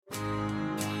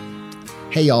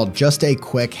Hey y'all, just a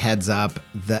quick heads up.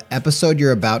 The episode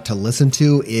you're about to listen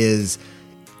to is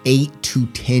 8 to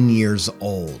 10 years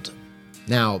old.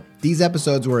 Now, these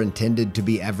episodes were intended to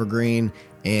be evergreen,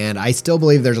 and I still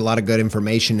believe there's a lot of good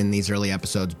information in these early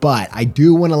episodes, but I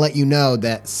do want to let you know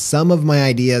that some of my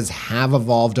ideas have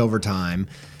evolved over time.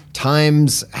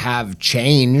 Times have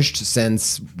changed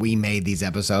since we made these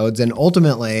episodes, and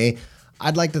ultimately,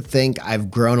 I'd like to think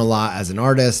I've grown a lot as an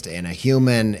artist and a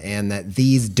human, and that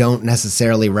these don't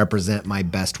necessarily represent my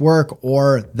best work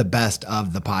or the best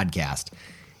of the podcast.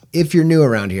 If you're new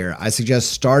around here, I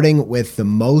suggest starting with the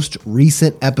most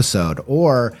recent episode,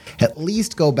 or at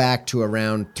least go back to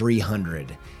around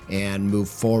 300 and move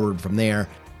forward from there.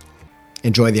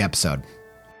 Enjoy the episode.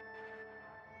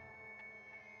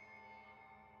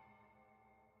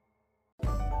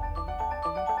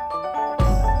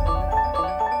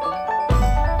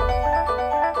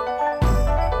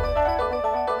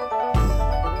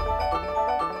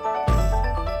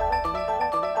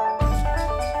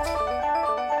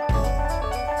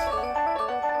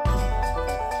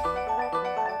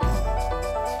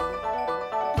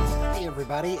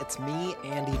 It's me,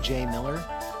 Andy J. Miller.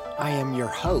 I am your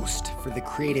host for the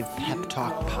Creative Pep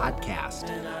Talk podcast,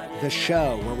 the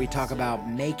show where we talk about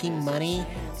making money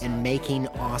and making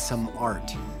awesome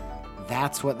art.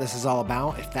 That's what this is all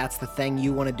about. If that's the thing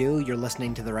you want to do, you're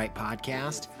listening to the right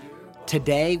podcast.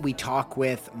 Today, we talk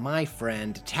with my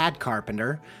friend, Tad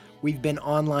Carpenter. We've been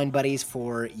online buddies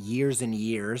for years and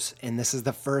years, and this is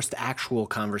the first actual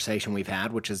conversation we've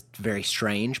had, which is very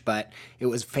strange, but it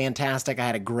was fantastic. I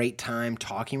had a great time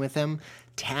talking with him.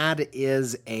 Tad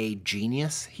is a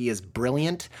genius. He is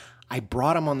brilliant. I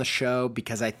brought him on the show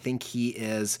because I think he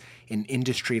is an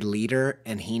industry leader,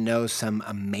 and he knows some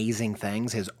amazing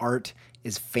things. His art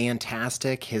is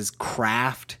fantastic. His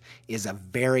craft is a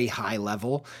very high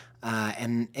level.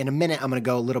 And in a minute, I'm going to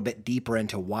go a little bit deeper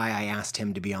into why I asked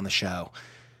him to be on the show.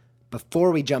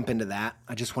 Before we jump into that,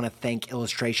 I just want to thank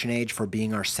Illustration Age for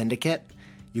being our syndicate.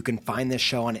 You can find this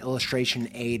show on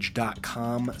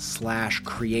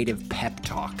illustrationage.com/creative pep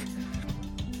talk.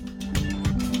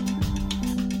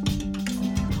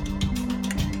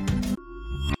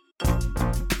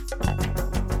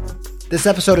 This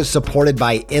episode is supported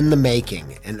by In the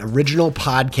Making, an original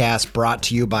podcast brought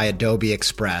to you by Adobe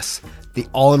Express, the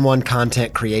all-in-one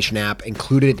content creation app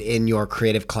included in your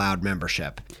Creative Cloud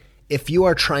membership. If you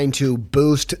are trying to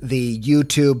boost the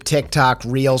YouTube, TikTok,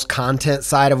 Reels content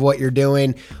side of what you're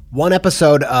doing, one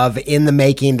episode of In the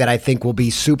Making that I think will be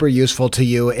super useful to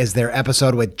you is their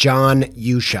episode with John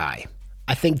Ushai.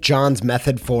 I think John's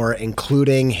method for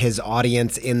including his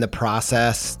audience in the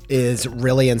process is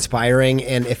really inspiring.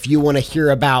 And if you want to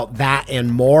hear about that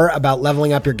and more about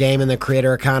leveling up your game in the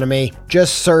creator economy,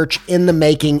 just search In the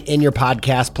Making in your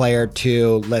podcast player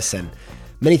to listen.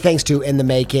 Many thanks to In the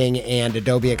Making and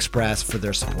Adobe Express for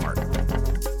their support.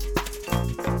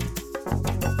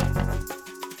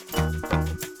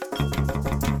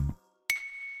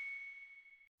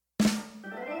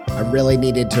 I really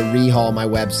needed to rehaul my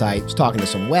website. I was talking to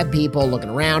some web people,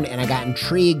 looking around, and I got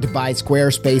intrigued by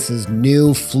Squarespace's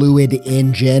new Fluid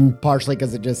engine, partially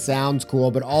because it just sounds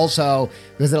cool, but also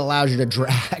because it allows you to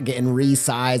drag and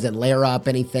resize and layer up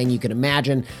anything you can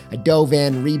imagine. I dove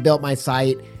in, rebuilt my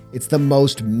site. It's the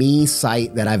most me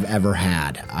site that I've ever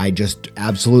had. I just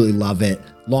absolutely love it.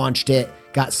 Launched it.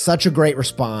 Got such a great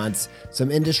response.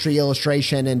 Some industry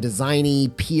illustration and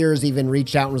designy peers even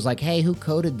reached out and was like, hey, who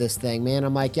coded this thing, man?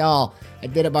 I'm like, y'all, I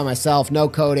did it by myself. No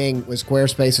coding with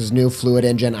Squarespace's new Fluid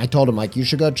engine. I told him, like, you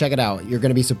should go check it out. You're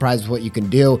going to be surprised with what you can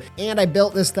do. And I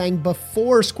built this thing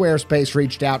before Squarespace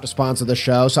reached out to sponsor the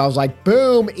show. So I was like,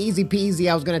 boom, easy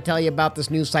peasy. I was going to tell you about this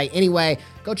new site anyway.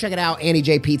 Go check it out,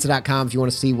 andyjpizza.com, if you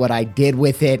want to see what I did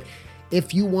with it.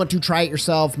 If you want to try it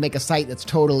yourself, make a site that's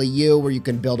totally you, where you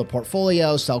can build a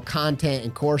portfolio, sell content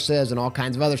and courses and all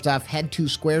kinds of other stuff, head to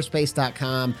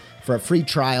squarespace.com for a free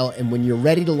trial. And when you're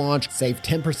ready to launch, save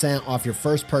 10% off your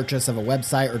first purchase of a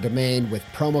website or domain with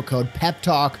promo code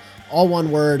PEPTALK, all one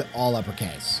word, all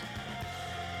uppercase.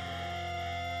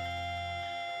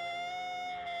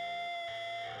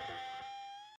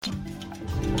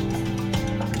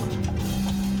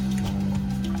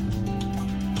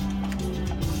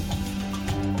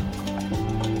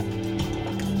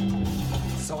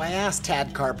 I asked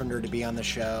Tad Carpenter to be on the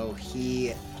show.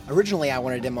 Originally I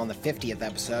wanted him on the 50th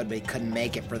episode, but he couldn't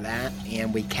make it for that,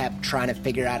 and we kept trying to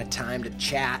figure out a time to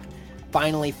chat.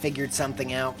 Finally figured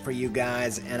something out for you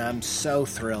guys, and I'm so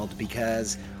thrilled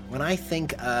because when I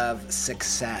think of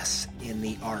success in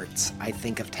the arts, I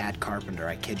think of Tad Carpenter.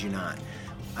 I kid you not.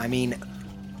 I mean,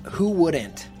 who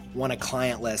wouldn't want a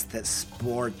client list that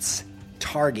sports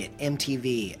Target,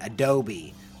 MTV,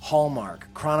 Adobe, Hallmark,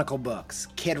 Chronicle Books,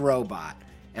 Kid Robot,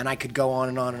 and I could go on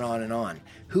and on and on and on.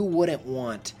 Who wouldn't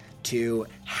want to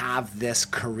have this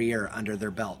career under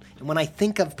their belt? And when I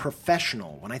think of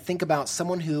professional, when I think about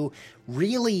someone who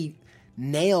really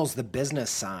nails the business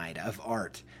side of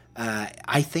art,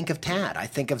 I think of Tad. I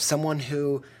think of someone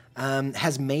who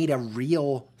has made a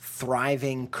real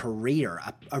thriving career,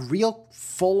 a real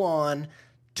full-on,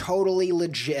 totally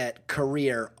legit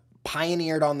career,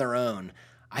 pioneered on their own.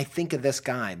 I think of this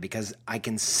guy because I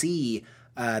can see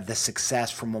the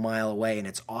success from a mile away, and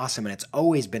it's awesome, and it's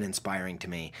always been inspiring to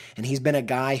me. And he's been a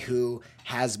guy who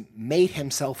has made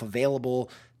himself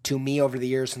available to me over the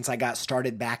years since I got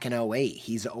started back in '08.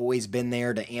 He's always been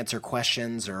there to answer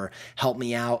questions or help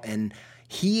me out, and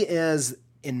he is,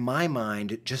 in my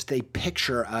mind, just a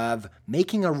picture of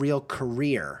making a real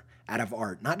career out of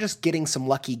art, not just getting some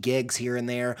lucky gigs here and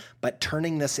there, but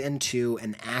turning this into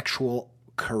an actual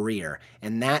career,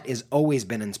 and that has always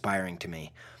been inspiring to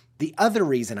me. The other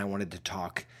reason I wanted to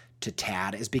talk to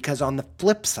Tad is because on the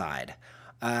flip side,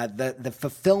 the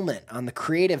fulfillment on the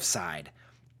creative side,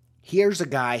 here's a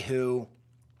guy who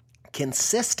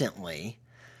consistently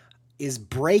is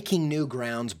breaking new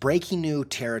grounds, breaking new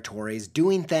territories,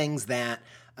 doing things that,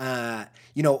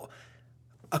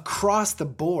 across the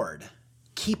board,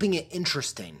 keeping it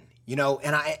interesting.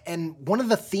 And one of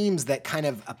the themes that kind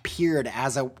of appeared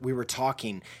as we were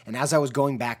talking and as I was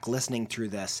going back listening through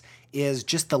this is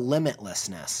just the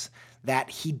limitlessness, that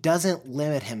he doesn't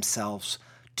limit himself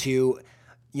to,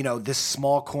 this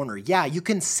small corner. Yeah, you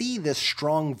can see this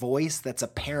strong voice that's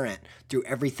apparent through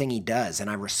everything he does, and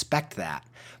I respect that.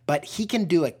 But he can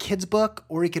do a kid's book,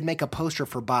 or he could make a poster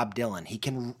for Bob Dylan. He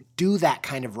can do that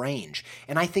kind of range.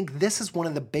 And I think this is one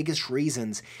of the biggest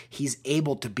reasons he's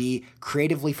able to be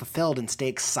creatively fulfilled and stay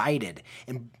excited.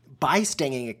 And by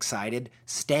staying excited,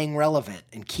 staying relevant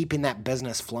and keeping that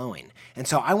business flowing. And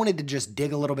so I wanted to just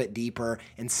dig a little bit deeper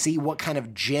and see what kind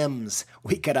of gems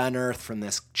we could unearth from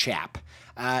this chap.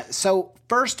 So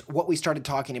first, what we started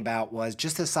talking about was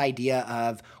just this idea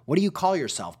of, what do you call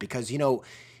yourself? Because,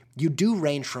 you do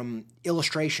range from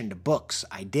illustration to books,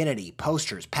 identity,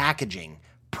 posters, packaging,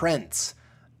 prints,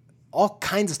 all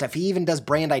kinds of stuff. He even does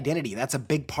brand identity. That's a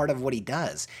big part of what he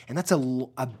does. And that's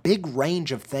a big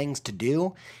range of things to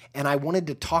do. And I wanted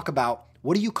to talk about,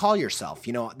 what do you call yourself?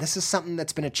 This is something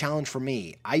that's been a challenge for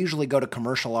me. I usually go to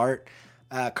commercial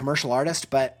artist,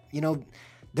 but,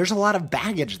 there's a lot of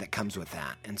baggage that comes with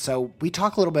that. And so we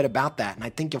talk a little bit about that. And I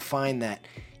think you'll find that,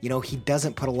 he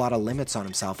doesn't put a lot of limits on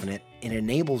himself, and it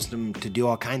enables them to do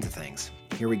all kinds of things.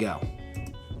 Here we go.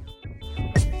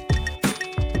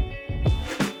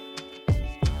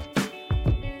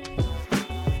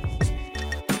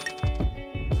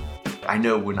 I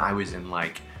know when I was in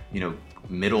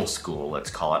middle school, let's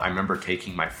call it, I remember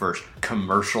taking my first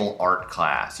commercial art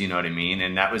class, you know what I mean?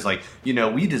 And that was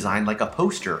we designed a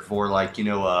poster for a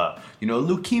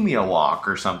leukemia walk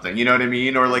or something, you know what I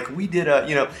mean? Or we did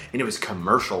and it was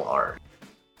commercial art.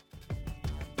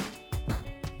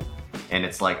 And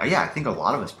it's I think a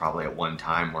lot of us probably at one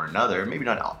time or another, maybe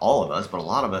not all of us, but a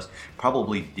lot of us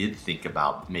probably did think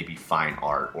about maybe fine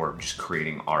art or just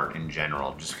creating art in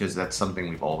general, just because that's something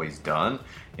we've always done.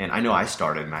 And I know I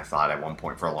started, and I thought at one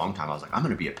point for a long time, I was I'm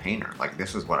going to be a painter.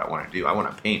 This is what I want to do. I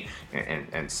want to paint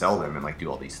and sell them and do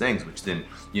all these things, which then,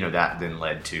 that then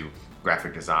led to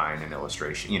graphic design and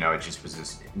illustration. It just was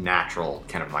this natural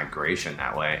kind of migration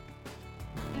that way.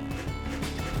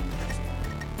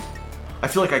 I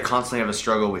feel like I constantly have a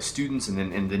struggle with students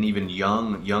and then even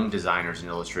young designers and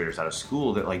illustrators out of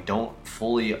school that don't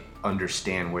fully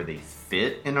understand where they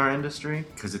fit in our industry,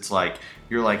 because it's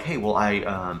you're hey, well, I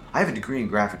have a degree in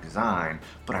graphic design,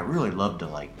 but I really love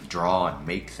to draw and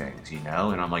make things, and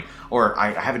I'm or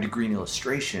I have a degree in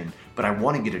illustration, but I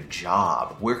want to get a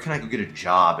job. Where can I go get a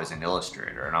job as an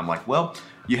illustrator? And I'm well,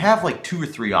 you have 2 or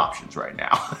 3 options right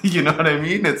now. You know what I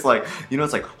mean? It's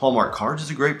it's Hallmark Cards is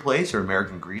a great place, or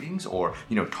American Greetings, or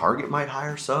Target might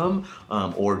hire some.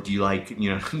 Or do you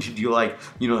do you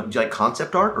like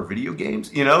concept art or video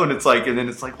games? And it's and then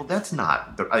it's well, that's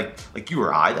not you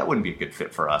or I. That wouldn't be a good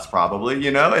fit for us, probably.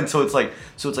 And so it's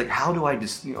how do I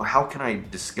how can I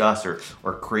discuss or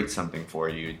create something for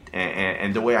you?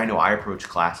 And the way I know I approach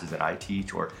classes that I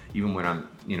teach, or even when I'm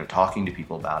talking to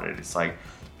people about it, it's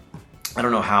I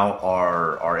don't know how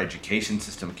our education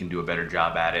system can do a better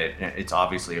job at it. It's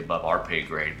obviously above our pay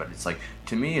grade, but it's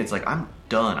to me, it's I'm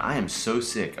done. I am so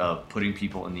sick of putting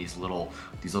people in these little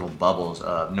bubbles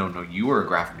of, no, you are a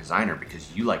graphic designer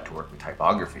because you like to work with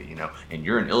typography, and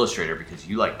you're an illustrator because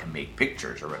you like to make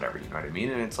pictures or whatever, you know what I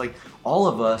mean? And it's all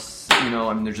of us,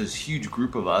 there's this huge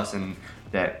group of us and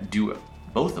that do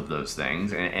both of those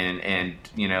things. And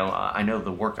you know, I know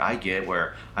the work I get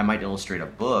where I might illustrate a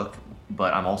book,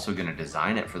 but I'm also going to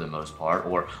design it for the most part,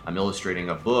 or I'm illustrating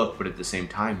a book, but at the same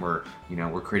time we're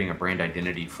creating a brand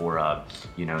identity for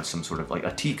some sort of like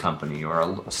a tea company or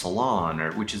a salon,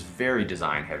 or which is very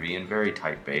design heavy and very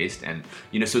type based, and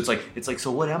so it's like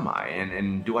so what am I,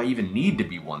 and do I even need to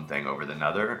be one thing over the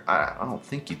other? I don't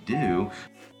think you do.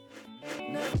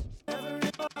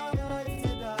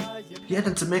 Yeah,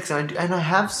 it's a mix, and I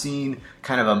have seen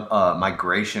kind of a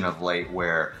migration of late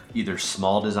where either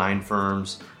small design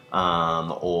firms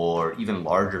or even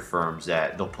larger firms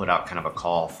that they'll put out kind of a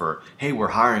call for, hey,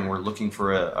 we're looking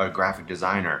for a graphic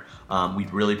designer.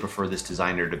 We'd really prefer this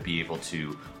designer to be able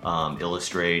to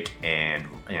illustrate and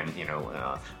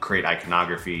create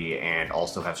iconography, and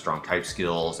also have strong type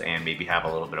skills, and maybe have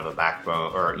a little bit of a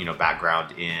backbone or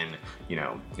background in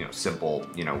simple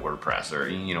WordPress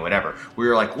or whatever. We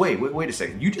were like, wait a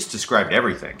second, you just described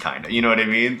everything, kind of. You know what I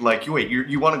mean? Like,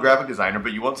 you want a graphic designer,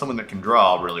 but you want someone that can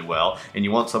draw really well, and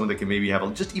you want someone that can maybe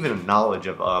have just even a knowledge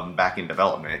of back-end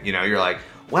development. You're like,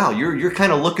 wow, you're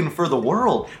kind of looking for the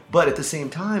world, but at the same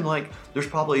time, like, there's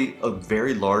probably a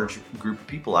very large group of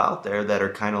people out there that are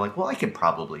kind of like, well, I could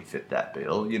probably fit that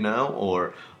bill,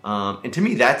 or and to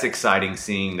me, that's exciting,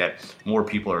 seeing that more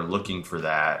people are looking for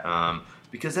that,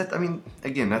 because that's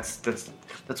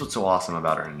what's so awesome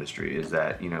about our industry, is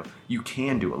that you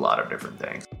can do a lot of different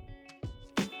things.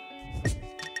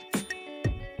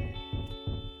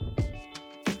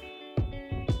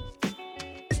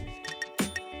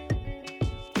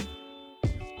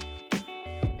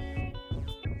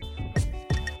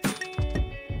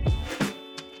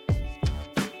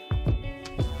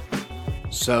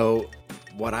 So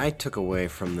what I took away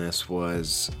from this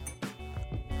was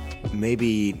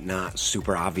maybe not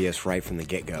super obvious right from the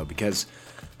get-go, because,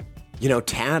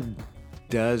 Tad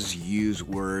does use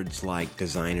words like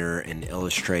designer and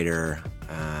illustrator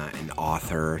and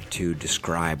author to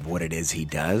describe what it is he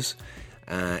does,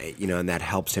 and that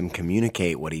helps him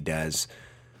communicate what he does.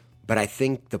 But I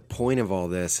think the point of all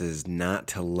this is not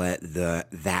to let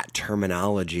that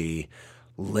terminology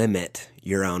limit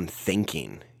your own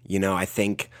thinking. I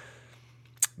think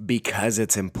because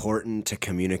it's important to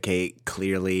communicate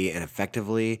clearly and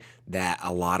effectively, that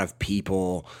a lot of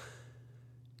people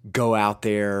go out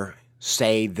there,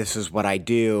 say, this is what I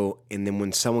do, and then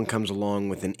when someone comes along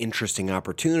with an interesting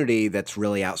opportunity that's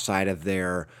really outside of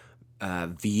their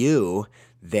view,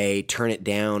 they turn it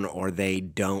down or they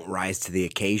don't rise to the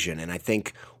occasion. And I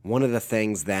think one of the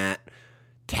things that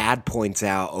Tad points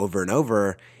out over and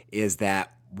over is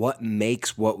that what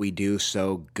makes what we do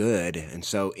so good and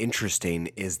so interesting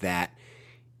is that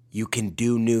you can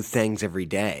do new things every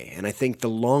day. And I think the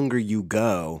longer you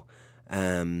go,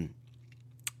 the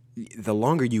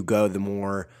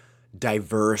more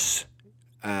diverse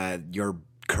your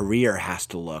career has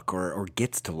to look or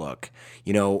gets to look.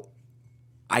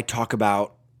 I talk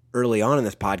about early on in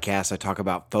this podcast, I talk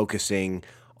about focusing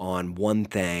on one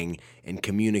thing and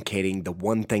communicating the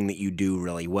one thing that you do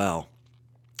really well.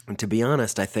 And to be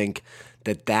honest, I think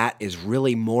that is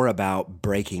really more about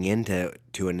breaking into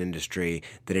an industry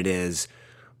than it is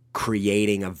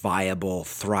creating a viable,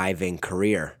 thriving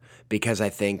career. Because I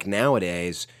think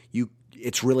nowadays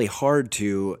it's really hard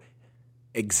to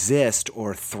exist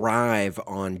or thrive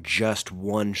on just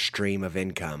one stream of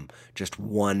income, just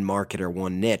one market or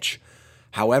one niche.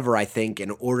 However, I think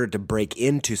in order to break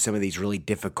into some of these really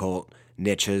difficult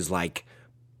niches like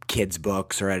kids'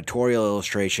 books or editorial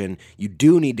illustration, you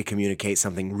do need to communicate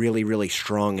something really, really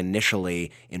strong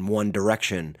initially in one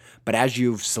direction. But as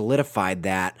you've solidified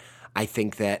that, I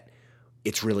think that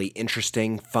it's really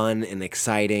interesting, fun, and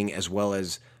exciting, as well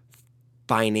as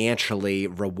financially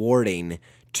rewarding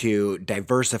to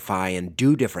diversify and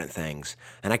do different things.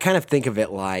 And I kind of think of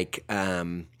it like,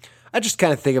 Doritos. I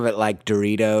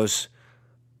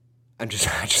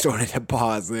just wanted to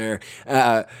pause there.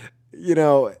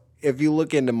 If you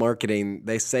look into marketing,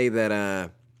 they say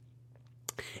that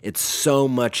it's so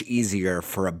much easier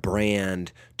for a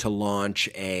brand to launch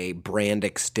a brand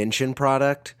extension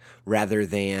product rather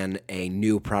than a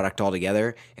new product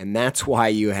altogether. And that's why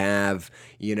you have,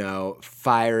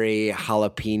 fiery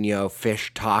jalapeno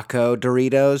fish taco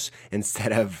Doritos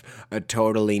instead of a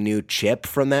totally new chip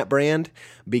from that brand,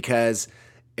 because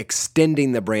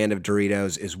extending the brand of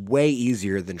Doritos is way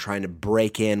easier than trying to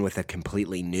break in with a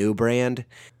completely new brand.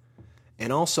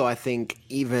 And also, I think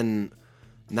even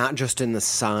not just in the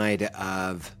side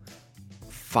of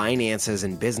finances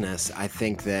and business, I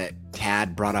think that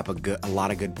Tad brought up a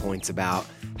lot of good points about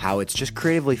how it's just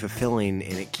creatively fulfilling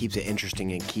and it keeps it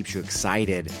interesting and keeps you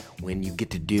excited when you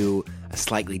get to do a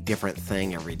slightly different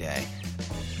thing every day.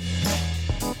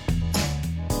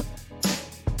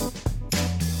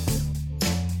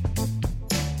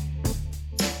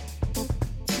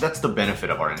 that's the benefit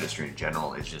of our industry in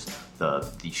general, is just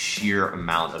the sheer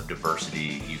amount of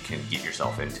diversity you can get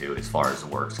yourself into as far as the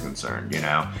work's concerned, you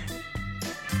know?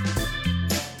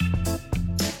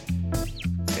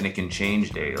 And it can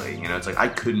change daily, you know? It's like I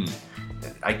couldn't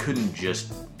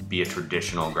just be a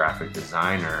traditional graphic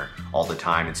designer all the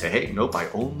time and say, hey, nope, I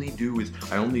only do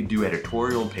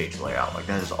editorial and page layout. Like,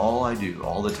 that is all I do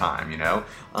all the time, you know?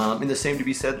 And the same to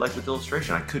be said, like, with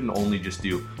illustration. I couldn't only just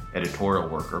do editorial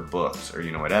work or books or,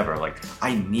 you know, whatever. Like,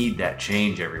 I need that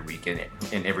change every week and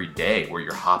every day, where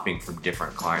you're hopping from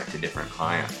different client to different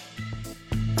client.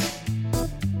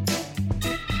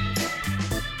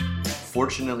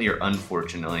 Fortunately or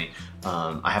unfortunately,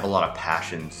 I have a lot of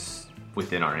passions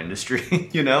within our industry,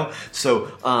 you know? So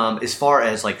as far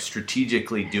as like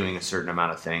strategically doing a certain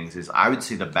amount of things, is I would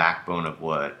say the backbone of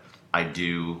what I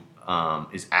do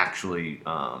is actually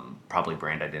probably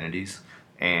brand identities.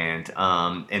 And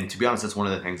to be honest, that's one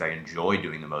of the things I enjoy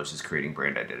doing the most, is creating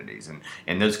brand identities.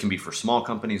 And those can be for small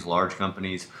companies, large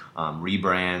companies,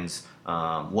 rebrands,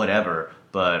 whatever.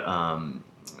 But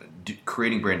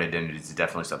creating brand identities is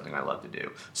definitely something I love to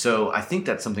do. So I think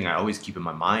that's something I always keep in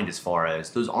my mind, as far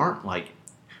as those aren't like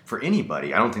for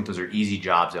anybody. I don't think those are easy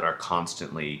jobs that are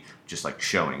constantly just like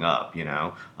showing up, you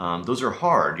know. Those are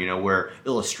hard, you know, where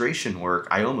illustration work,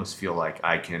 I almost feel like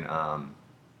I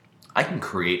can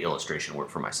create illustration work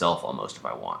for myself almost if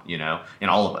I want, you know, and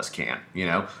all of us can, you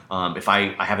know. If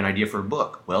I have an idea for a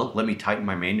book, well, let me tighten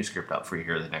my manuscript up for you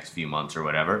here the next few months or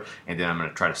whatever, and then I'm going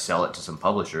to try to sell it to some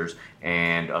publishers,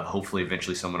 and hopefully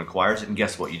eventually someone acquires it, and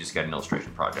guess what? You just got an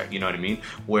illustration project, you know what I mean?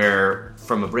 Where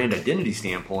from a brand identity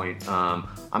standpoint, I'm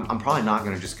probably not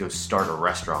going to just go start a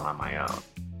restaurant on my own.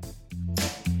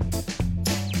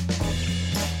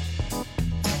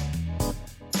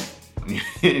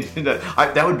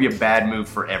 That would be a bad move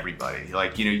for everybody.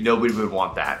 Like, you know, nobody would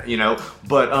want that, you know.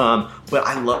 But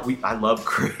I love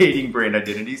creating brand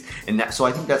identities, and that, so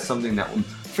I think that's something that I'm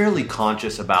fairly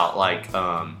conscious about, like,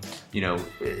 you know,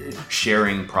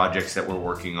 sharing projects that we're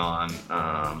working on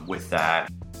with that.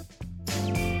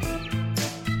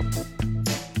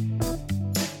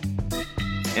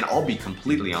 And I'll be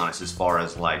completely honest, as far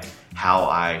as like how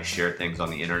I share things on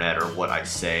the internet or what I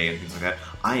say and things like that,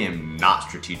 I am not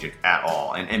strategic at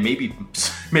all. And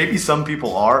maybe some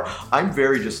people are. I'm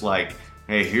very just like,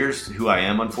 hey, here's who I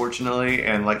am, unfortunately,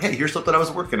 and like, hey, here's something I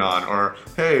was working on, or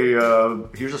hey,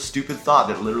 here's a stupid thought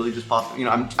that literally just popped. You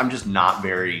know, I'm just not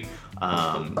very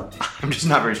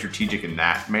strategic in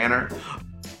that manner.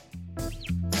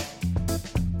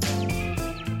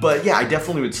 But yeah, I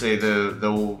definitely would say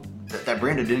that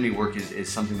brand identity work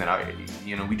is something that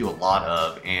we do a lot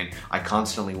of, and I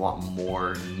constantly want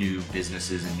more new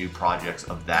businesses and new projects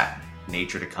of that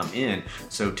nature to come in.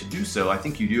 So to do so, I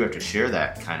think you do have to share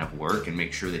that kind of work and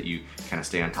make sure that you kind of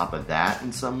stay on top of that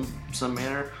in some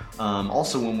manner.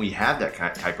 Also, when we have that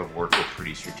type of work, we're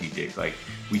pretty strategic. Like,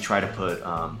 we try to put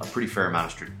a pretty fair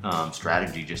amount of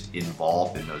strategy just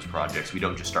involved in those projects. We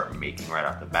don't just start making right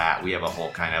off the bat. We have a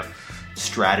whole kind of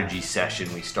strategy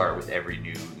session we start with every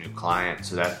new client.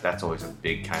 So that's always a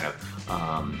big kind of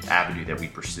avenue that we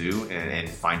pursue and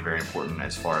find very important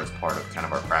as far as part of kind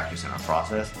of our practice and our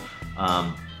process.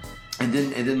 And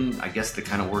then I guess the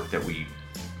kind of work that we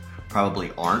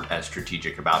probably aren't as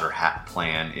strategic about or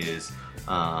plan is,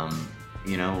 I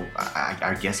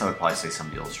guess I would probably say some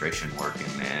of the illustration work,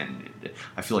 and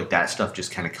I feel like that stuff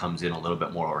just kind of comes in a little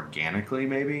bit more organically,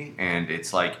 maybe. And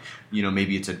it's like,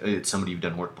 maybe it's somebody you've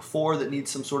done work before that needs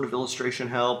some sort of illustration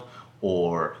help,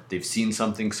 or they've seen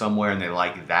something somewhere and they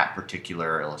like that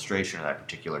particular illustration or that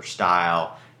particular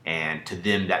style, and to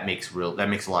them that makes a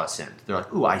lot of sense. They're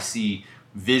like, ooh, I see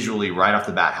visually right off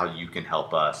the bat how you can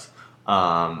help us.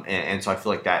 And so I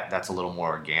feel like that's a little more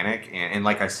organic. And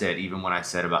like I said, even when I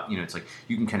said about, it's like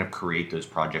you can kind of create those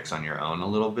projects on your own a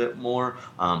little bit more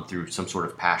through some sort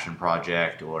of passion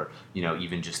project, or,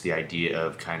 even just the idea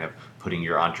of kind of putting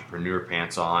your entrepreneur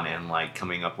pants on and like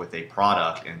coming up with a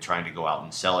product and trying to go out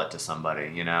and sell it to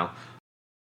somebody,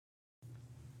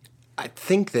 I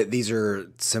think that these are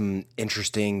some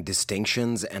interesting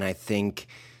distinctions, and I think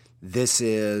this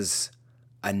is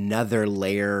another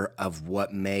layer of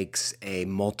what makes a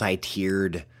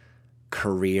multi-tiered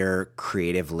career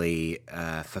creatively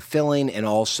fulfilling and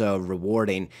also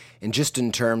rewarding. And just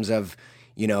in terms of,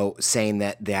 saying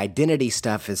that the identity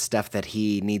stuff is stuff that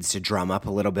he needs to drum up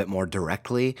a little bit more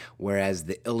directly, whereas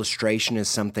the illustration is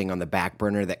something on the back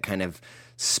burner that kind of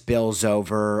spills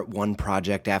over one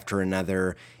project after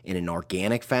another in an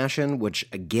organic fashion, which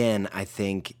again, I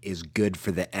think is good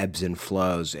for the ebbs and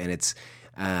flows. And it's,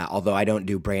 although I don't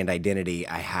do brand identity,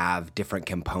 I have different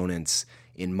components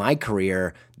in my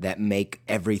career that make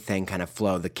everything kind of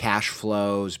flow. The cash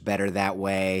flows better that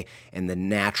way, and the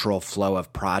natural flow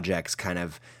of projects kind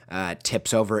of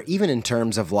tips over. Even in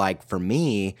terms of, like, for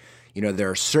me, there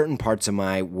are certain parts of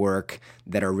my work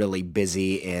that are really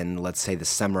busy in, let's say, the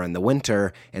summer and the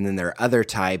winter, and then there are other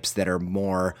types that are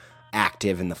more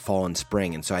active in the fall and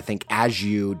spring. And so I think as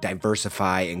you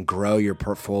diversify and grow your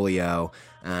portfolio,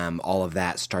 all of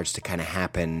that starts to kind of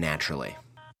happen naturally.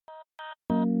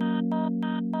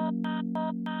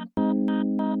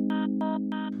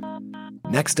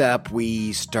 Next up,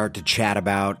 we start to chat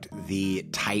about the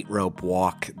tightrope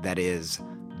walk that is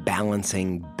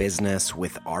balancing business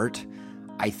with art.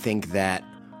 I think that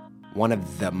one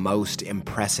of the most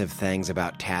impressive things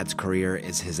about Tad's career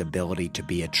is his ability to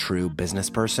be a true business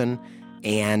person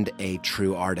and a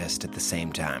true artist at the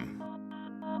same time.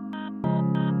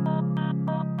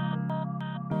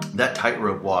 That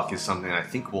tightrope walk is something I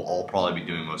think we'll all probably be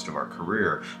doing most of our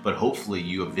career, but hopefully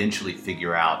you eventually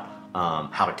figure out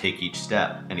how to take each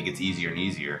step, and it gets easier and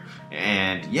easier.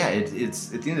 And yeah,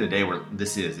 it's at the end of the day, we're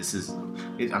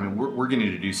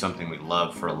getting to do something we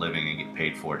love for a living and get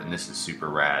paid for it, and this is super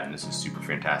rad, and this is super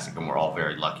fantastic, and we're all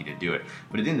very lucky to do it.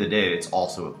 But at the end of the day, it's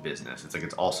also a business.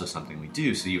 It's also something we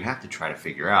do, so you have to try to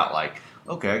figure out, like,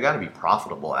 okay, I got to be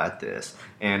profitable at this.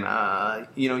 And,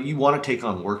 you want to take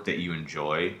on work that you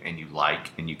enjoy and you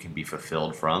like and you can be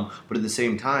fulfilled from. But at the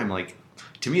same time, like,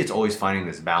 to me, it's always finding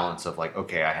this balance of, like,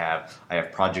 okay, I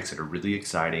have projects that are really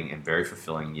exciting and very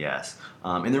fulfilling, yes.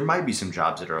 And there might be some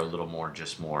jobs that are a little more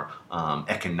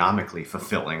economically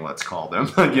fulfilling, let's call them,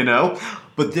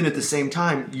 But then at the same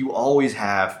time, you always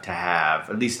have to have,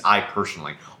 at least I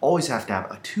personally, always have to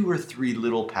have 2 or 3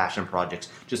 little passion projects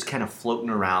just kind of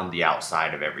floating around the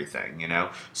outside of everything,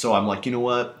 So I'm like, you know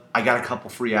what? I got a couple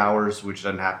free hours, which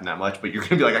doesn't happen that much, but you're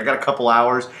going to be like, I got a couple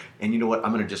hours, and you know what?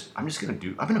 I'm going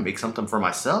to make something for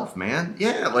myself, man.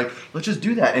 Yeah, like, let's just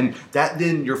do that. And that,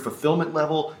 then your fulfillment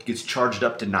level gets charged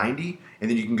up to 90, and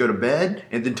then you can go to bed,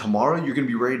 and then tomorrow you're going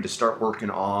to be ready to start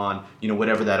working on,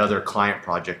 whatever that other client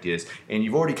project is. And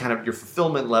you've already your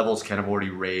fulfillment level's kind of already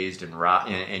raised, and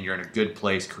you're in a good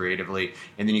place creatively,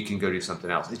 and then you can go do something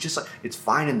else. It's just like, it's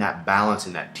finding that balance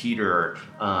and that teeter,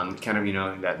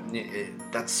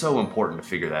 that's so important to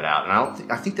figure that out.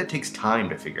 And I think that takes time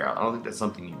to figure out. I don't think that's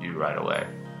something you do right away.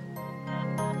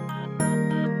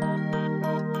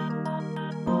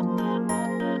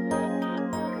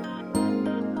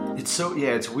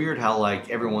 It's weird how, like,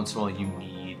 every once in a while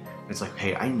it's like,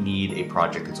 hey, I need a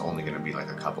project that's only going to be like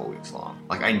a couple of weeks long.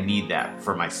 Like, I need that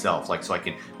for myself, like, so I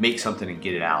can make something and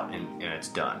get it out and it's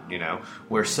done,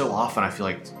 Where so often I feel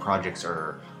like projects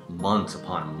are months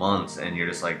upon months, and you're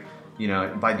just like,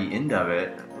 by the end of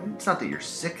it, it's not that you're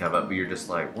sick of it, but you're just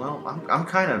like, well, I'm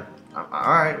all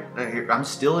right, I'm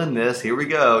still in this, here we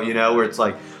go, where it's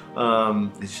like,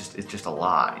 it's just a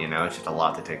lot, it's just a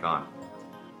lot to take on.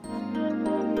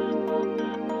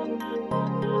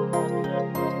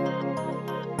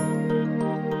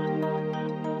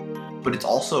 But it's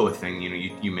also a thing,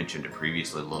 you mentioned it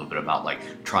previously a little bit about,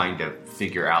 like, trying to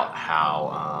figure out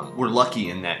how we're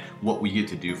lucky in that what we get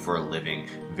to do for a living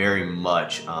very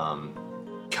much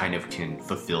kind of can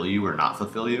fulfill you or not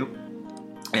fulfill you.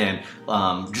 And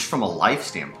just from a life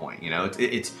standpoint,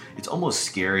 it's almost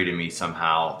scary to me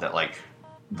somehow that, like,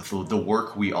 the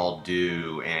work we all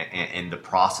do and the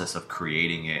process of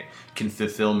creating it can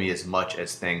fulfill me as much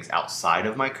as things outside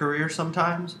of my career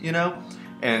sometimes,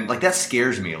 And, like, that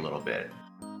scares me a little bit.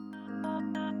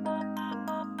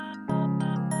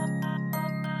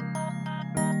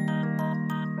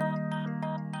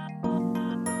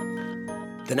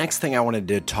 The next thing I wanted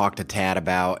to talk to Tad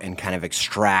about and kind of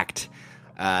extract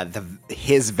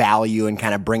his value and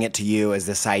kind of bring it to you is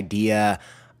this idea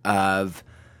of,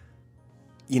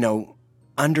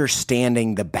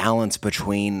 understanding the balance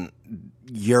between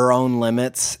your own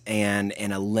limits and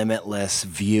a limitless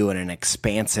view and an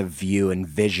expansive view and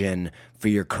vision for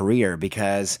your career.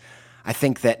 Because I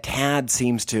think that Tad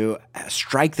seems to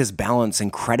strike this balance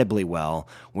incredibly well,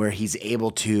 where he's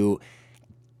able to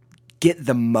get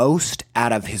the most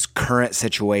out of his current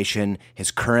situation,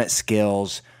 his current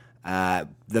skills,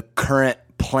 the current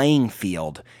playing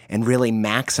field, and really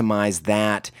maximize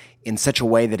that in such a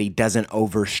way that he doesn't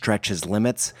overstretch his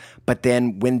limits. But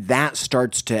then when that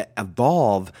starts to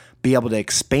evolve, be able to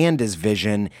expand his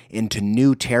vision into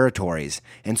new territories.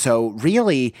 And so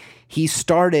really, he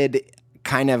started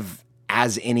kind of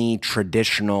as any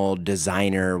traditional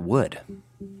designer would.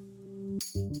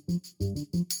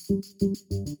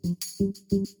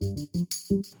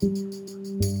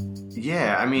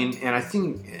 Yeah, I mean, and I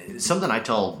think something I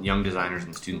tell young designers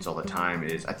and students all the time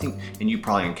is, I think, and you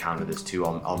probably encounter this too,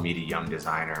 I'll meet a young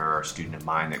designer or a student of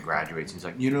mine that graduates, and he's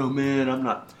like, man,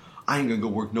 I ain't gonna go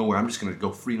work nowhere. I'm just gonna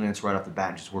go freelance right off the bat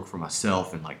and just work for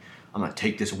myself, and like, I'm gonna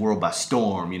take this world by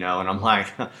storm, and I'm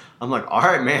like, all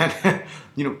right, man,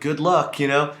 good luck,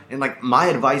 and like my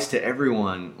advice to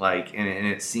everyone, like, and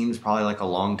it seems probably like a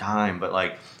long time, but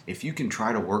like, if you can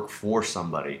try to work for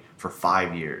somebody for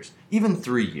 5 years, even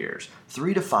 3 years,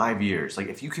 3 to 5 years, like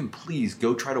if you can please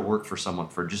go try to work for someone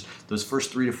for just those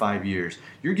first 3 to 5 years,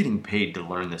 you're getting paid to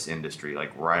learn this industry,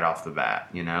 like right off the bat,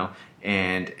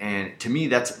 and to me,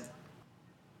 that's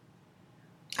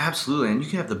absolutely, and you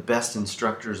can have the best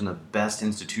instructors and the best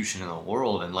institution in the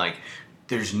world, and like,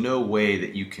 there's no way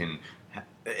that you can.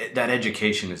 That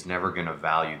education is never going to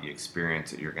value the experience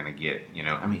that you're going to get.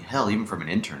 I mean, hell, even from an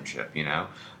internship.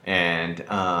 And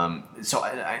so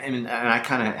I mean, and I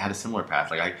kind of had a similar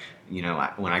path. Like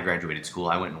when I graduated school,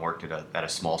 I went and worked at a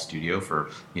small studio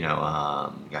for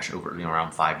over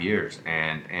around 5 years,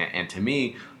 and to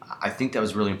me, I think that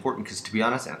was really important because, to be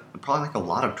honest, probably like a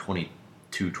lot of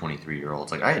 22,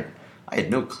 23-year-olds, like I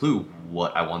had no clue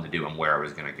what I wanted to do and where I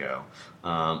was going to go.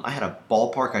 I had a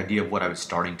ballpark idea of what I was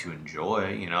starting to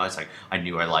enjoy. It's like I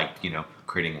knew I liked,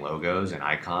 creating logos and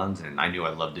icons, and I knew I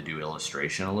loved to do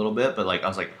illustration a little bit. But like I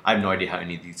was like, I have no idea how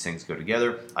any of these things go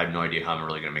together. I have no idea how I'm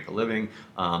really going to make a living.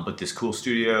 But this cool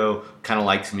studio kind of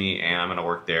likes me, and I'm going to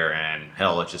work there. And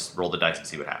hell, let's just roll the dice and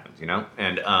see what happens.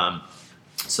 And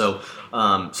so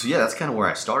yeah, that's kind of where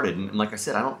I started. And like I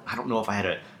said, I don't know if I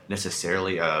had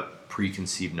necessarily a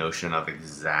preconceived notion of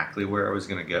exactly where I was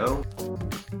going to go.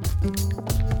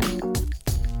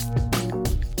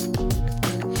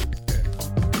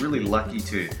 Really lucky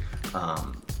to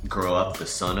grow up the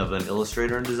son of an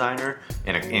illustrator and designer,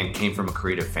 and came from a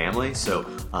creative family. So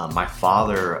my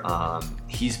father,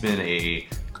 he's been a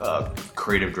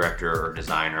creative director or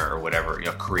designer or whatever,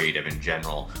 creative in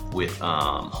general with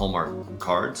Hallmark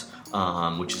Cards,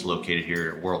 which is located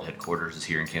here. World headquarters is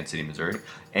here in Kansas City, Missouri,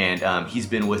 and he's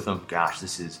been with them. Gosh, he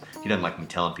doesn't like me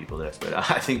telling people this, but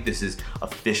I think this is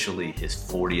officially his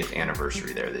 40th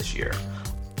anniversary there this year.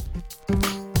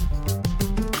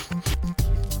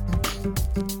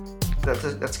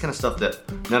 That's kind of stuff that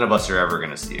none of us are ever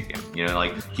going to see again.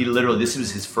 Like he literally, this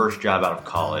was his first job out of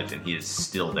college, and he is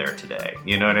still there today.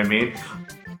 You know what I mean?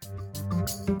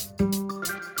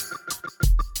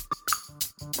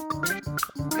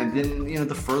 And then,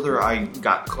 the further I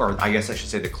got, or I guess I should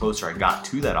say the closer I got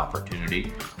to that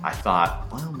opportunity, I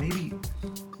thought, well, maybe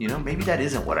that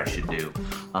isn't what I should do.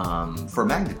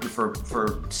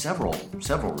 For several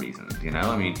reasons.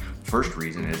 I mean, first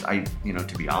reason is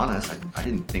to be honest, I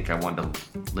didn't think I wanted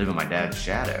to live in my dad's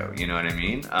shadow. You know what I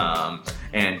mean?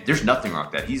 And there's nothing wrong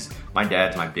with that. My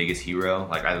dad's my biggest hero.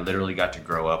 Like I literally got to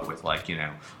grow up with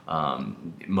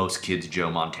most kids Joe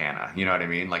Montana. You know what I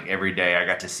mean? Like every day I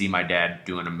got to see my dad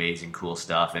doing amazing, cool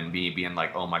stuff, and me being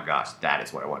like, oh my gosh, that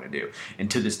is what I want to do.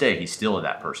 And to this day, he's still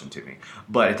that person to me.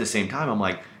 But at the same time, I'm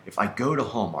like, if I go to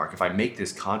Hallmark, if I make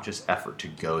this conscious effort to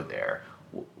go there,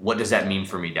 what does that mean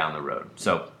for me down the road?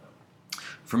 So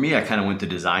for me, I kind of went the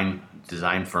design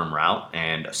firm route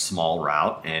and a small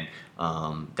route, and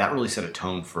that really set a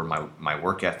tone for my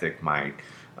work ethic, my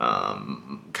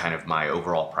kind of my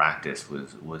overall practice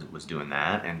was doing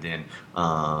that. And then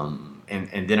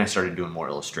and then I started doing more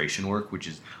illustration work, which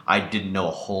is, I didn't know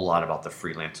a whole lot about the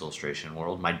freelance illustration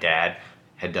world. My dad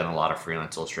had done a lot of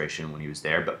freelance illustration when he was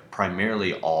there, but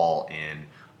primarily all in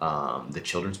the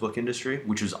children's book industry,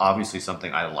 which was obviously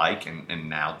something I like and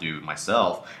now do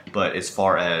myself. But as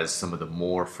far as some of the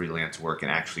more freelance work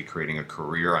and actually creating a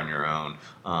career on your own,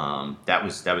 that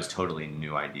was totally a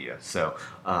new idea. So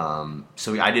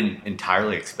I didn't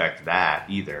entirely expect that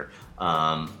either.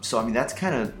 So I mean, that's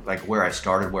kind of like where I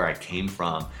started, where I came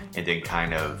from, and then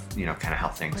kind of how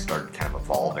things started kind of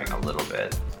evolving a little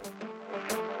bit.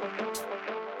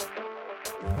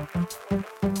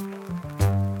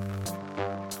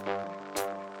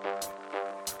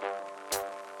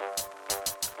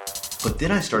 But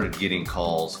then I started getting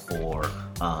calls for,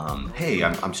 hey,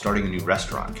 I'm starting a new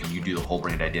restaurant. Can you do the whole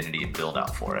brand identity and build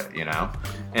out for it,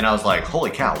 And I was like,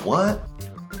 holy cow, what?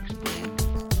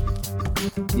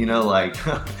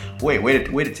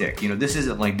 Wait a tick. This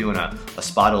isn't like doing a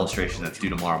spot illustration that's due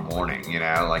tomorrow morning,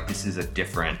 Like this is a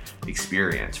different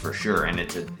experience for sure. And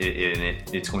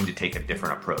it's going to take a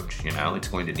different approach, It's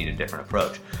going to need a different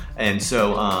approach. And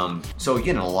so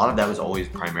again, a lot of that was always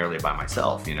primarily by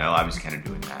myself, I was kind of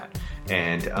doing that.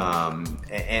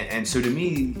 And so to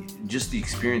me, just the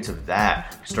experience of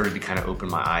that started to kind of open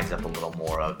my eyes up a little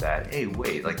more of that, hey,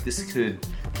 wait, like this could,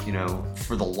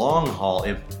 for the long haul,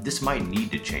 this might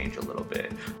need to change a little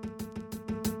bit.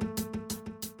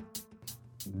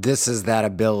 This is that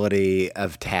ability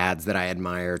of Tad's that I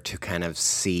admire to kind of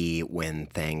see when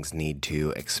things need to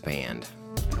expand.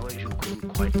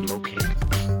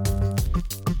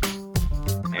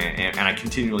 And I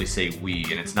continually say we,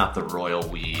 and it's not the royal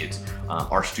we. It's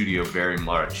our studio very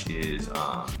much is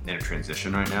in a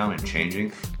transition right now and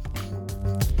changing.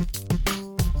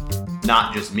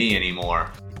 Not just me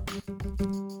anymore.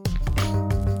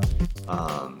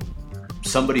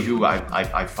 Somebody who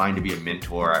I find to be a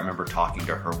mentor. I remember talking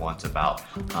to her once about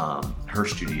her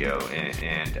studio,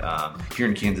 and here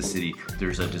in Kansas City,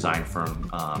 there's a design firm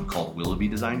called Willoughby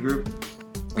Design Group.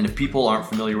 And if people aren't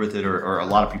familiar with it, or a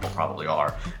lot of people probably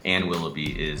are, Anne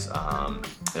Willoughby is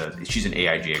she's an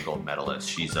AIGA gold medalist.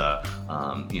 She's a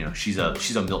she's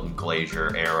a Milton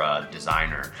Glaser era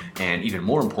designer, and even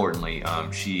more importantly,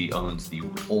 she owns the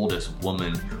oldest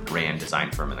woman-ran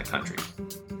design firm in the country.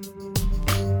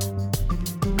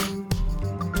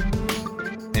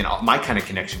 And my kind of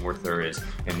connection with her is,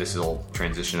 and this will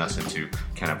transition us into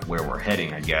kind of where we're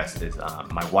heading, I guess, is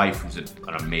my wife, who's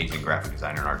an amazing graphic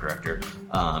designer and art director.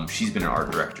 She's been an art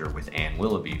director with Anne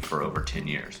Willoughby for over 10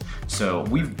 years. So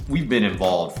we've been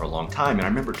involved for a long time. And I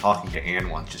remember talking to Anne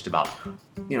once just about,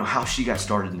 how she got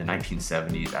started in the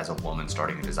 1970s as a woman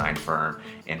starting a design firm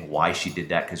and why she did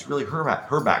that. Because really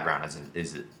her background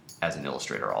is as an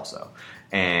illustrator also.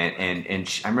 And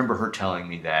I remember her telling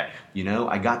me that,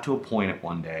 I got to a point at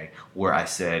one day where I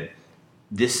said,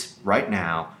 this right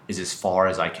now is as far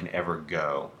as I can ever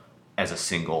go as a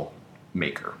single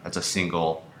maker, as a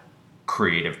single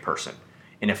creative person.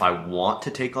 And if I want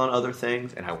to take on other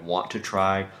things and I want to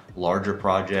try larger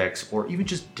projects or even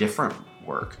just different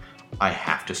work, I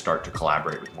have to start to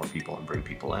collaborate with more people and bring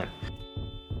people in.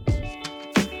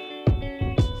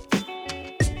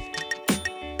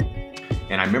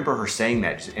 And I remember her saying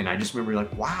that, and I just remember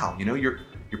like, wow,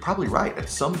 you're probably right. At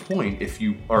some point, if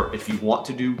you want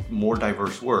to do more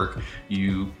diverse work,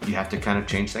 you have to kind of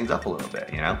change things up a little bit,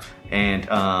 And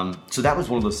so that was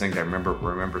one of those things I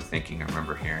remember thinking, I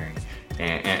remember hearing,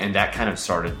 and that kind of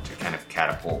started to kind of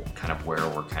catapult kind of where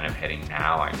we're kind of heading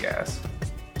now, I guess.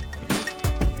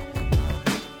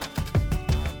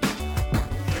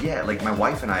 Yeah, like my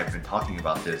wife and I have been talking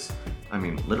about this. I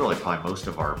mean, literally probably most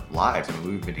of our lives. I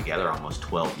mean, we've been together almost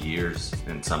 12 years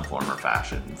in some form or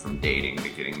fashion, from dating to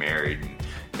getting married.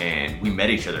 And we met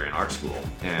each other in art school.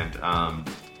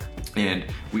 And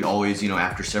we always,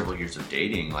 after several years of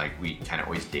dating, like we kind of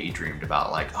always daydreamed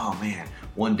about like, oh man,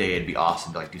 one day it'd be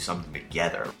awesome to like do something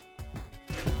together.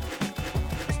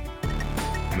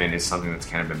 I mean, it's something that's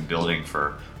kind of been building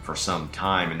for some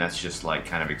time, and that's just like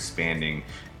kind of expanding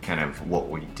kind of what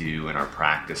we do in our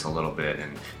practice a little bit,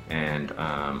 and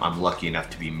I'm lucky enough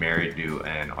to be married to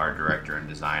an art director and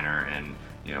designer, and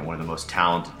one of the most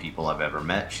talented people I've ever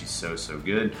met. She's so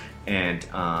good, and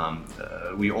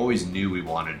we always knew we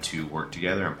wanted to work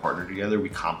together and partner together. We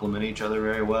complement each other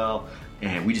very well,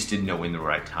 and we just didn't know when the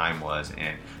right time was,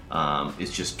 and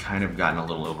it's just kind of gotten a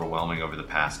little overwhelming over the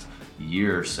past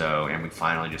year or so, and we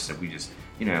finally just said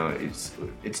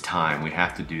it's time. We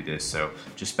have to do this. So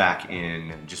just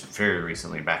very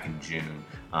recently, back in June,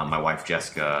 my wife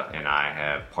Jessica and I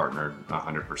have partnered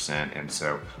 100%, and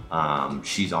so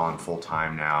she's on full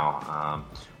time now.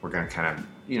 We're going to kind of,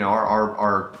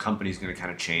 our company's going to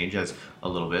kind of change as a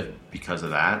little bit because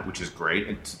of that, which is great.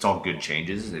 It's all good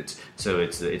changes. It's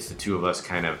the two of us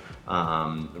kind of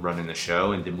running the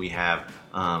show, and then we have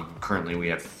currently we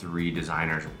have 3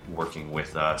 designers working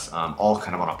with us, all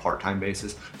kind of on a part-time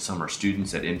basis. Some are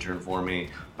students that intern for me,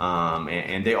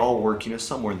 and they all work,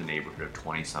 somewhere in the neighborhood of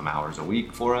 20 some hours a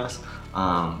week for us,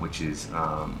 which has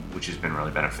been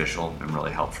really beneficial and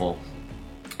really helpful.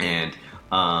 And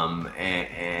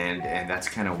that's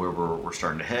kind of where we're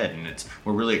starting to head, and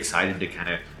we're really excited to kind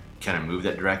of move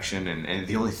that direction. And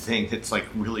the only thing that's like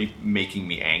really making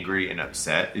me angry and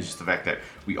upset is just the fact that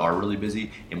we are really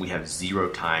busy and we have zero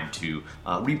time to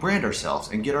rebrand ourselves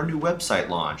and get our new website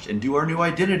launched and do our new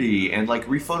identity and like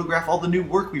rephotograph all the new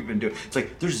work we've been doing. It's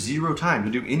like there's zero time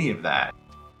to do any of that.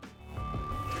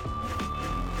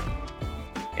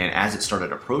 And as it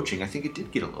started approaching, I think it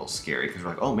did get a little scary because we're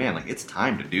like, oh man, like it's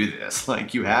time to do this.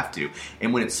 Like you have to.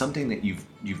 And when it's something that you've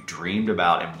dreamed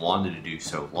about and wanted to do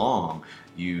so long,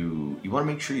 you want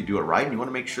to make sure you do it right, and you want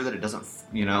to make sure that it doesn't,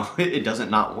 it doesn't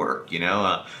not work.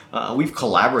 We've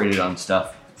collaborated on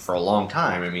stuff for a long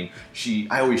time. I mean,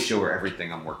 I always show her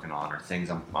everything I'm working on or things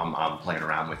I'm playing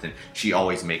around with, and she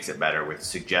always makes it better with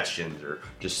suggestions or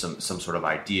just some sort of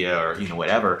idea or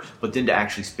whatever. But then to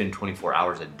actually spend 24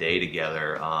 hours a day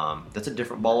together, that's a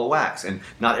different ball of wax, and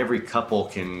not every couple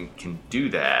can do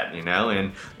that,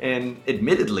 And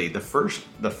admittedly, the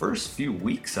first few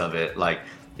weeks of it, like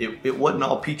it wasn't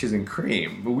all peaches and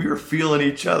cream, but we were feeling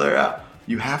each other out.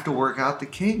 You have to work out the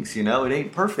kinks, it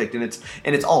ain't perfect, and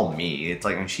it's all me. It's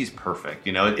like, and she's perfect,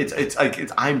 It's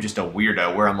like I'm just a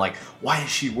weirdo where I'm like, why is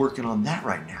she working on that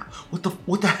right now?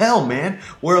 What the hell, man?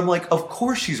 Where I'm like, of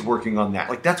course she's working on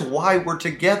that. Like, that's why we're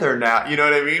together now. You know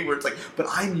what I mean? Where it's like, but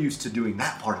I'm used to doing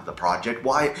that part of the project.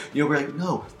 Why? We're like,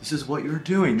 no, this is what you're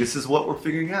doing. This is what we're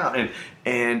figuring out, and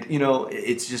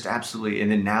it's just absolutely.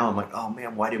 And then now I'm like, oh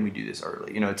man, why didn't we do this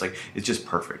early? It's like it's just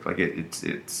perfect. Like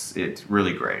it's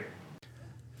really great.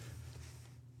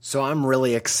 So I'm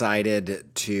really excited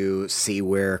to see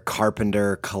where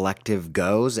Carpenter Collective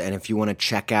goes. And if you want to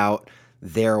check out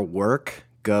their work,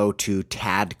 go to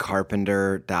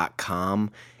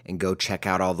tadcarpenter.com and go check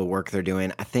out all the work they're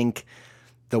doing. I think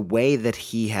the way that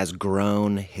he has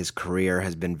grown his career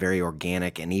has been very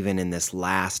organic. And even in this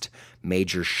last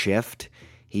major shift,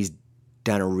 he's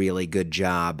done a really good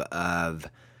job of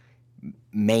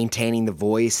maintaining the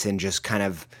voice and just kind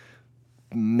of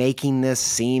making this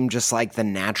seem just like the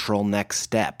natural next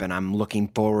step. And I'm looking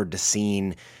forward to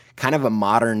seeing kind of a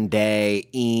modern day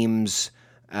Eames,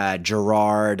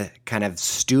 Gerard kind of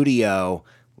studio,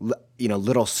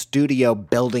 little studio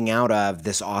building out of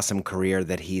this awesome career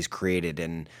that he's created.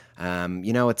 And,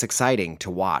 it's exciting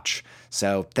to watch.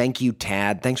 So thank you,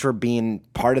 Tad. Thanks for being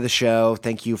part of the show.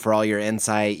 Thank you for all your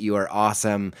insight. You are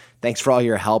awesome. Thanks for all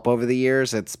your help over the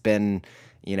years. It's been,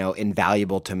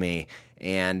 invaluable to me.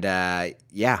 And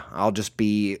I'll just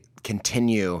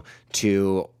continue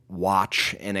to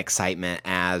watch in excitement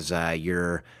as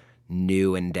your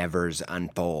new endeavors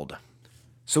unfold.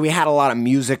 So we had a lot of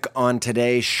music on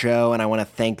today's show, and I want to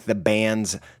thank the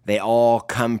bands. They all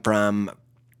come from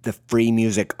the Free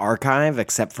Music Archive,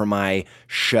 except for my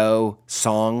show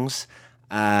songs.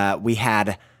 We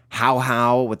had How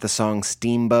How with the song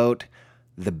Steamboat.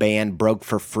 The band Broke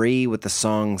for Free with the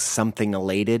songs Something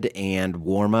Elated and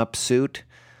Warm Up Suit.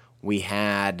 We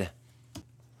had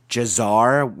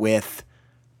Jazar with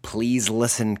Please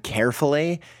Listen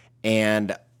Carefully,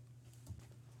 and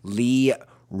Lee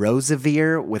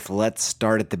Rosevere with Let's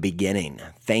Start at the Beginning.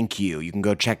 Thank you. You can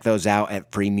go check those out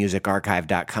at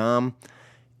freemusicarchive.com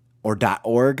or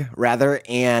 .org rather,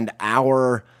 and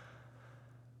our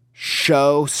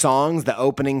show songs, the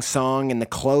opening song and the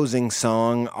closing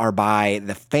song, are by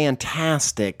the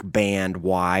fantastic band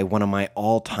Y, one of my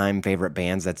all-time favorite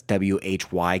bands. That's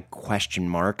WHY ?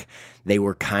 They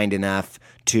were kind enough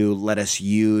to let us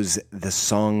use the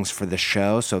songs for the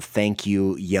show, so thank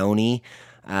you, Yoni,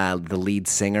 the lead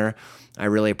singer. I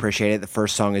really appreciate it. The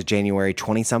first song is January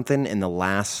 20-something, and the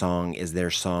last song is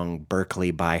their song Berkeley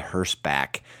by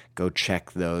Hearstback. Go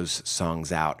check those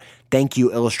songs out. Thank you,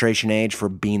 Illustration Age, for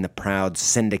being the proud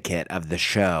syndicate of the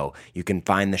show. You can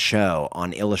find the show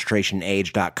on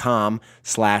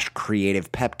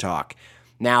illustrationage.com/creative pep talk.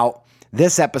 Now,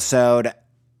 this episode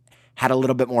had a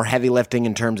little bit more heavy lifting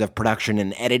in terms of production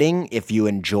and editing. If you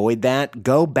enjoyed that,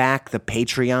 go back the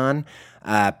Patreon,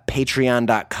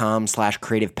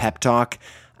 patreon.com/creative pep talk.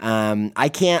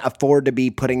 I can't afford to be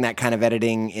putting that kind of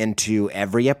editing into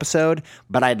every episode,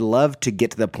 but I'd love to get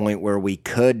to the point where we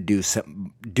could do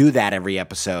that every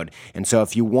episode. And so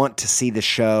if you want to see the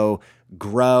show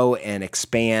grow and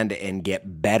expand and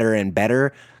get better and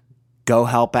better, go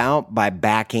help out by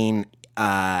backing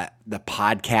the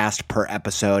podcast per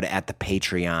episode at the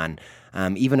Patreon.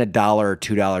 Even $1 or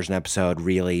 $2 an episode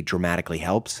really dramatically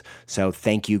helps. So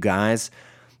thank you guys.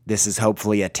 This is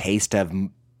hopefully a taste of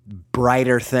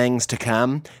brighter things to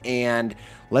come. And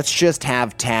let's just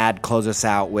have Tad close us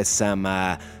out with some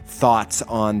thoughts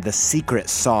on the secret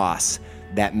sauce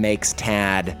that makes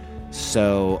Tad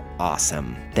so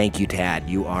awesome. Thank you, Tad.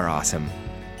 You are awesome.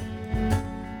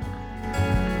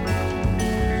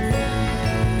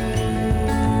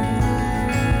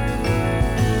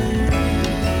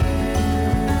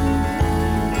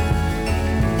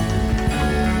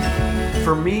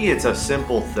 For me, it's a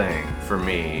simple thing for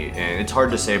me, and it's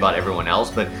hard to say about everyone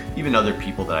else, but even other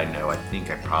people that I know, I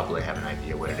think I probably have an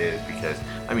idea what it is, because,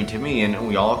 I mean, to me, and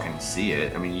we all can see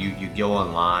it, I mean, you go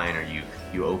online or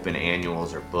you open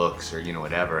annuals or books or,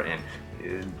 whatever, and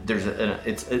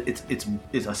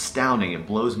it's astounding. It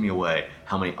blows me away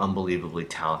how many unbelievably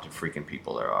talented freaking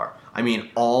people there are. I mean,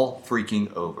 all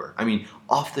freaking over. I mean,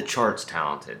 off the charts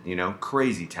talented,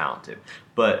 crazy talented.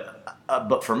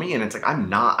 But for me, and it's like I'm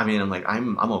not. I mean,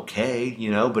 I'm okay,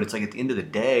 But it's like at the end of the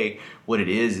day, what it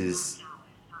is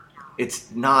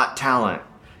it's not talent.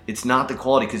 It's not the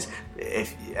quality, because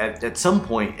if at some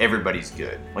point everybody's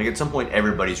good. Like at some point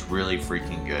everybody's really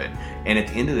freaking good. And at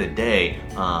the end of the day,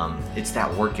 it's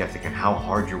that work ethic and how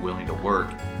hard you're willing to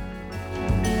work.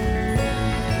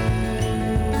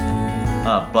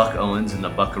 Buck Owens and the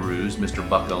Buckaroos, Mr.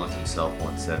 Buck Owens himself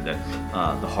once said that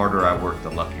the harder I work, the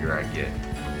luckier I get.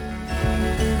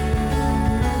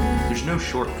 There's no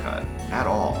shortcut at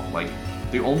all. Like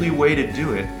the only way to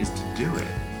do it is to do it.